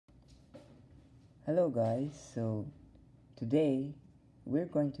Hello guys, so today we're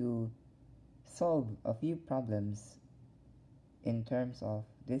going to solve a few problems in terms of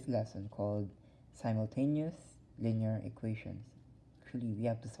this lesson called Simultaneous Linear Equations. Actually, we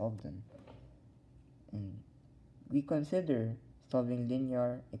have to solve them. And we consider solving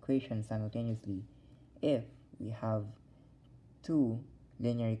linear equations simultaneously if we have two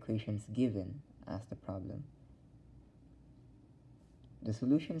linear equations given as the problem. The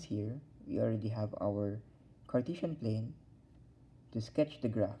solutions here, we already have our Cartesian plane to sketch the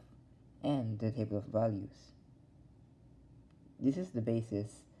graph and the table of values. This is the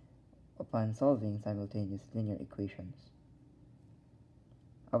basis upon solving simultaneous linear equations.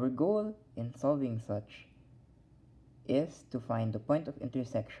 Our goal in solving such is to find the point of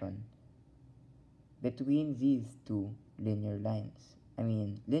intersection between these two linear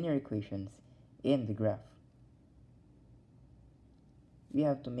equations in the graph. We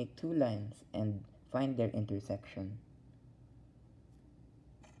have to make two lines and find their intersection.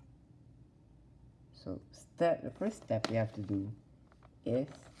 So the first step we have to do is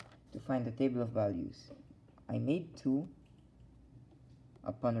to find the table of values. I made two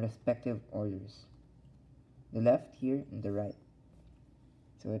upon respective orders, the left here and the right.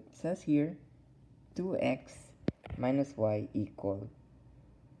 So it says here 2x minus y equal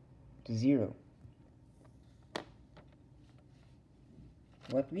to 0.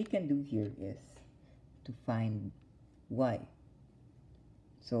 What we can do here is to find y.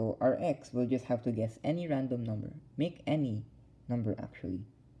 So our x will just have to guess any random number. Make any number actually.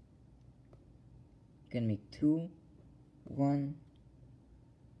 You can make 2, 1,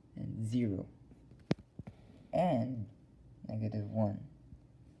 and 0. And -1.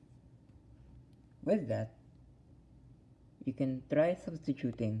 With that, you can try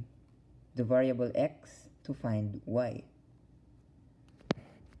substituting the variable x to find y.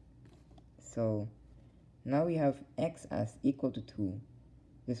 So now we have x as equal to 2.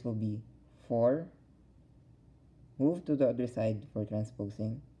 This will be 4. Move to the other side for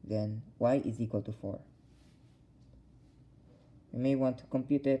transposing. Then y is equal to 4. You may want to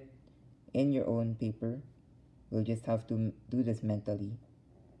compute it in your own paper. We'll just have to do this mentally.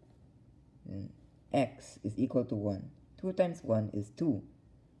 Then x is equal to 1. 2 times 1 is 2.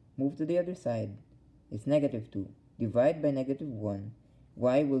 Move to the other side. It's -2. Divide by -1.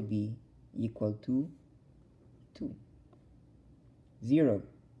 Y will be equal to 2. 0.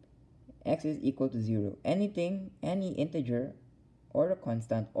 X is equal to 0. Anything, any integer or a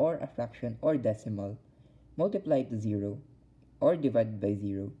constant or a fraction or decimal multiplied to 0 or divided by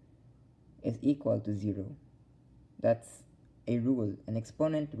 0 is equal to 0. That's a rule, an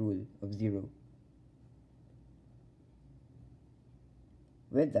exponent rule of 0.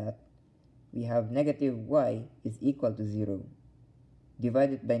 With that, we have -y is equal to 0.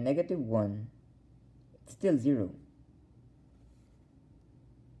 Divided by -1, it's still 0.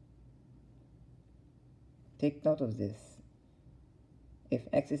 Take note of this. If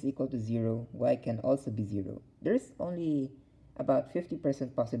x is equal to 0, y can also be 0. There's only about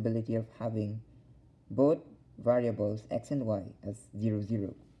 50% possibility of having both variables x and y as 0,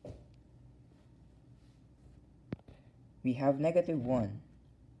 0. We have -1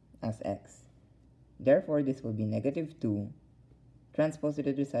 as x. Therefore, this will be -2. Transpose to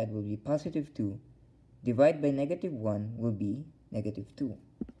the other side will be +2. Divide by -1 will be -2.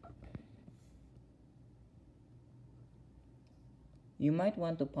 You might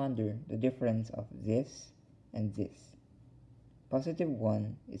want to ponder the difference of this and this.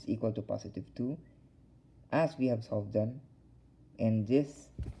 +1 is equal to +2 as we have solved them in this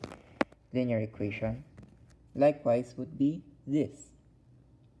linear equation. Likewise would be this.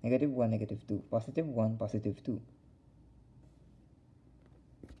 -1, -2, +1, +2.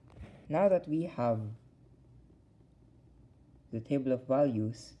 Now that we have the table of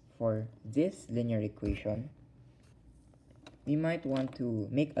values for this linear equation, we might want to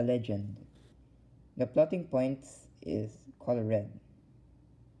make a legend. The plotting points is color red.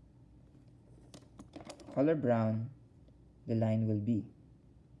 Color brown, the line will be.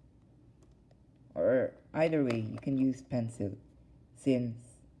 Or either way, you can use pencil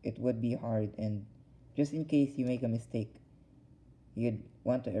since it would be hard, and just in case you make a mistake, you'd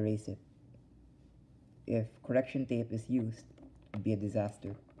want to erase it. If correction tape is used, it would be a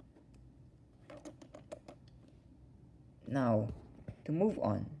disaster. Now, to move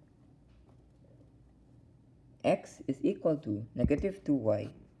on, x is equal to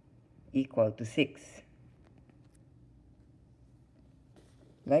 -2y equal to 6.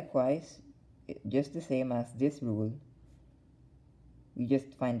 Likewise, just the same as this rule, we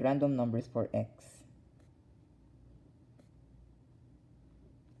just find random numbers for x.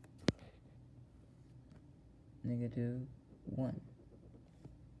 negative 1.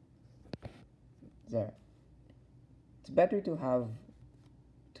 There. It's better to have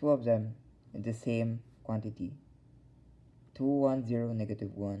two of them in the same quantity. 2, 1, 0,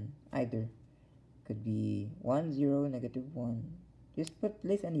 negative 1. Either. Could be 1, 0, negative 1. Just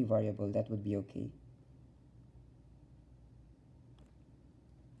place any variable, that would be okay.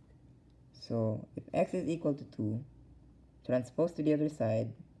 So if x is equal to 2, transpose to the other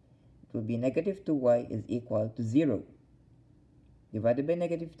side, it will be negative 2y is equal to 0. Divided by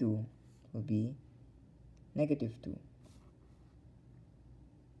negative 2 will be negative 2.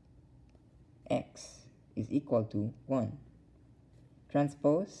 X is equal to 1.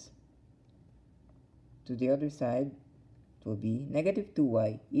 Transpose to the other side, it will be negative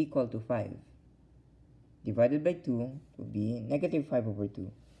 2y equal to 5. Divided by 2 will be negative 5 over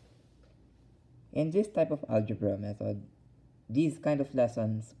 2. In this type of algebra method, these kind of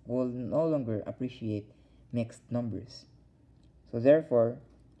lessons will no longer appreciate mixed numbers. So therefore,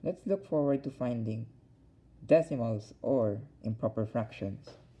 let's look forward to finding decimals or improper fractions.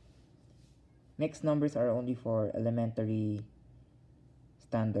 Mixed numbers are only for elementary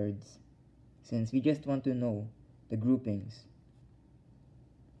standards, since we just want to know the groupings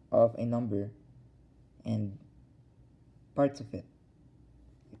of a number and parts of it.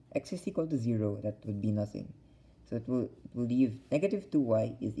 X is equal to 0, that would be nothing. So it will leave negative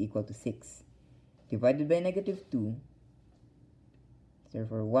 2y is equal to 6. Divided by negative 2,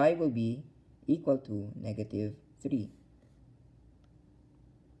 therefore y will be equal to negative 3.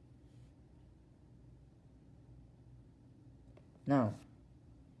 Now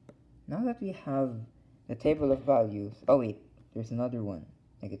that we have the table of values, oh wait, there's another one,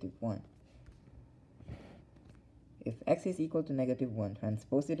 negative 1. If x is equal to negative 1,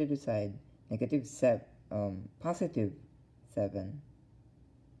 transpose it to the side, positive 7,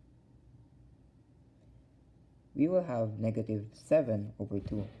 we will have negative 7 over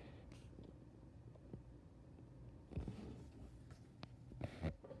 2.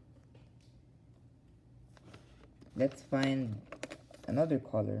 Let's find another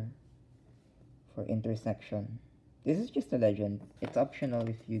color for intersection. This is just a legend. It's optional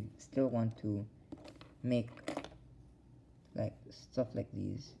if you still want to make like stuff like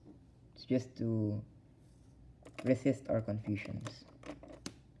these. It's just to resist our confusions.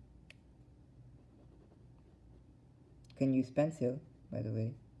 Can use pencil, by the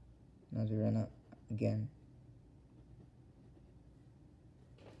way. Now we run out again.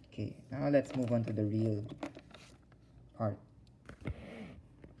 Okay, now let's move on to the real part.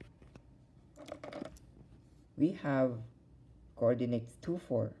 We have coordinates 2,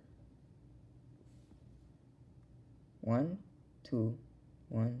 4. 1, 2,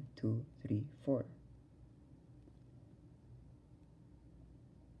 1, 2, 3, 4.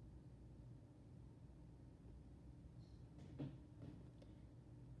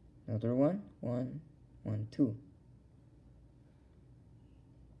 Another 1, 1, 1, 2.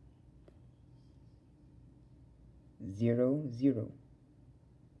 Zero, 0.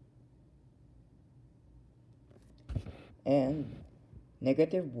 And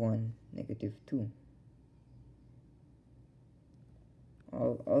negative 1, negative 2.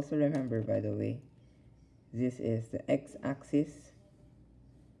 Also remember, by the way, this is the x-axis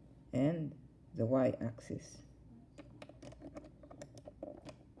and the y-axis.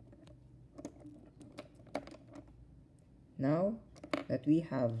 Now that we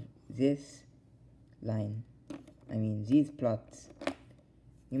have this line, these plots,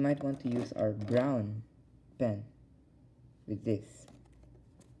 we might want to use our brown pen with this,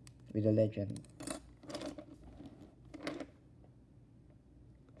 with a legend.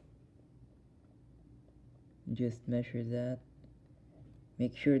 Just measure that.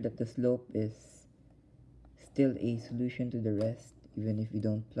 Make sure that the slope is still a solution to the rest, even if you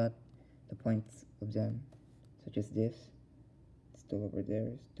don't plot the points of them, such as this. Still over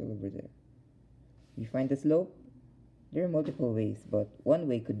there, still over there. You find the slope. There are multiple ways, but one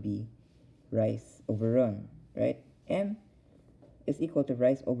way could be rise over run, right? M is equal to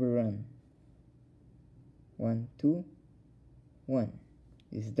rise over run. 1, 2, 1.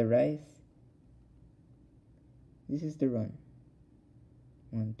 This is the rise. This is the run.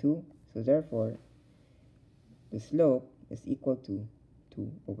 1, 2. So therefore, the slope is equal to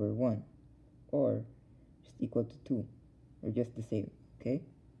 2 over 1, or just equal to 2, or just the same, okay?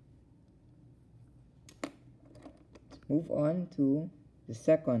 Let's move on to the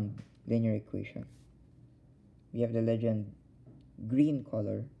second linear equation. We have the legend green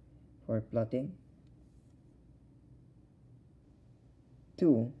color for plotting.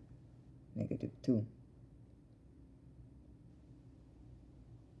 2, negative 2.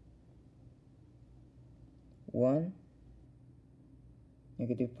 1,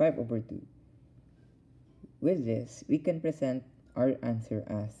 negative 5 over 2. With this, we can present our answer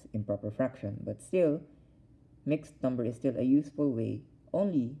as improper fraction, but still, mixed number is still a useful way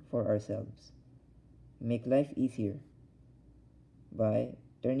only for ourselves. Make life easier by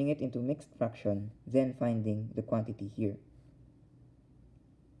turning it into mixed fraction, then finding the quantity here.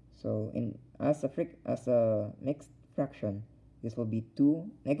 So as a mixed fraction, this will be 2,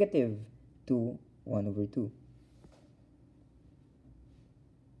 negative 2, 1 over 2.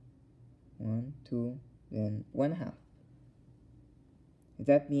 1, 2, then 1/2.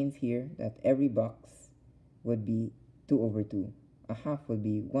 That means here that every box would be 2 over 2. A half would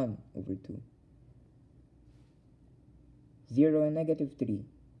be 1 over 2. 0 and negative 3.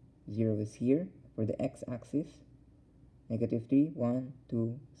 0 is here for the x-axis. Negative 3, 1,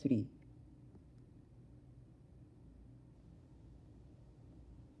 2, 3.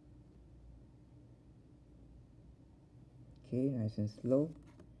 Okay, nice and slow.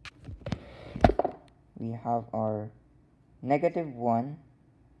 We have our negative 1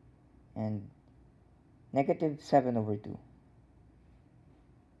 and negative 7 over 2.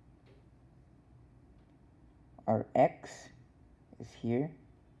 Our x is here.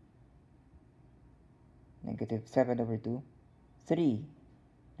 Negative 7 over 2. 3,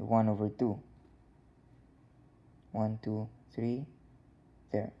 1 over 2. 1, 2, 3,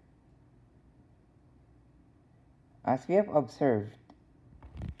 there. As we have observed,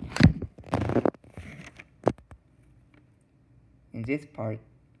 in this part,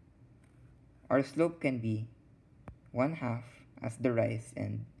 our slope can be 1/2 as the rise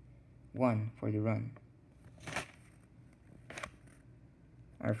and 1 for the run.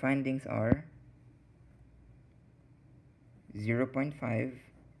 Our findings are 0.5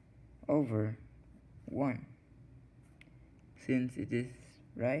 over 1, since it is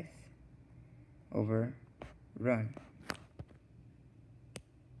rise over run.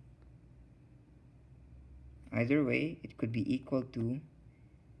 Either way, it could be equal to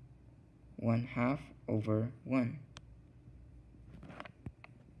 1/2 over 1.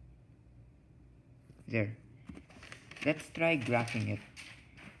 There. Let's try graphing it.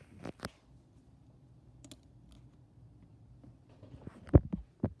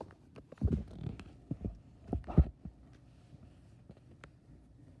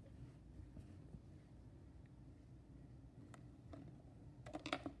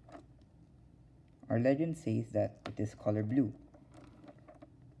 Our legend says that it is color blue.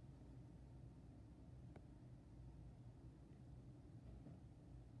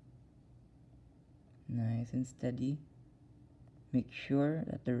 Nice and steady. Make sure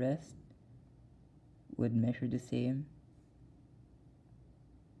that the rest would measure the same.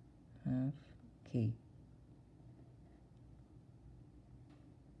 Half. Okay.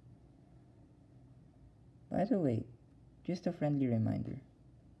 By the way, just a friendly reminder.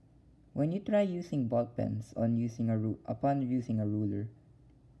 When you try using ball pens upon using a ruler,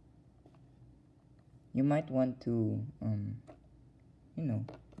 you might want to,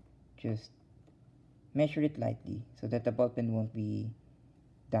 just measure it lightly so that the ball pen won't be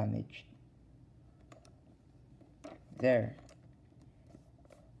damaged. There.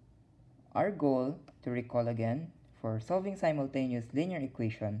 Our goal, to recall again, for solving simultaneous linear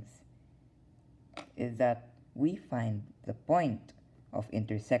equations is that we find the point of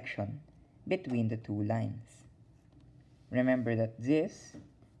intersection between the two lines. Remember that this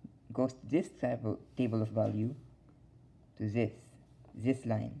goes to this table of value to this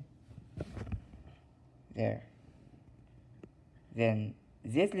line. There. Then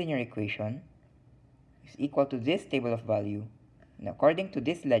this linear equation is equal to this table of value, and according to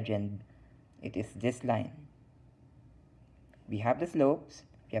this legend, it is this line. We have the slopes,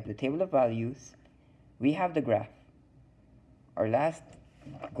 we have the table of values, we have the graph. Our last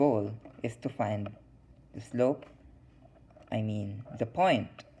goal is to find the slope, the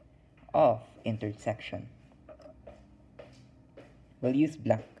point of intersection. We'll use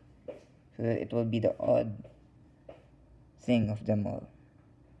black so that it will be the odd thing of them all.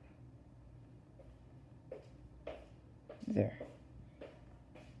 There.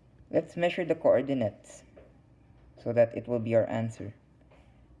 Let's measure the coordinates so that it will be our answer.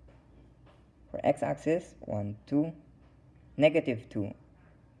 For x-axis, 1, 2, negative 2.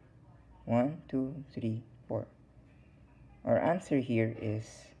 1, 2, 3, 4. Our answer here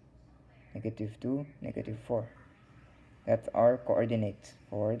is negative 2, negative 4. That's our coordinates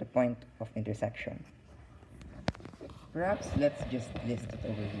for the point of intersection. Perhaps let's just list it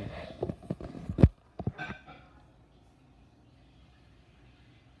over here.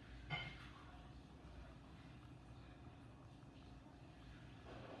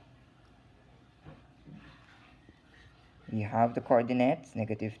 we have the coordinates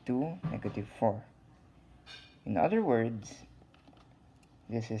 -2, -4. In other words,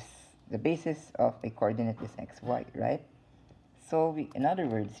 this is the basis of a coordinate is xy, right? So in other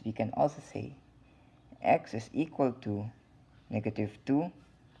words, we can also say x is equal to -2,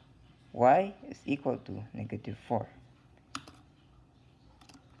 y is equal to -4.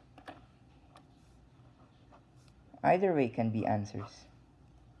 Either way can be answers.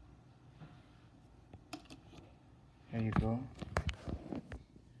 There you go.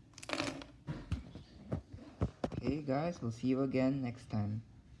 Okay guys, we'll see you again next time.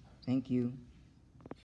 Thank you.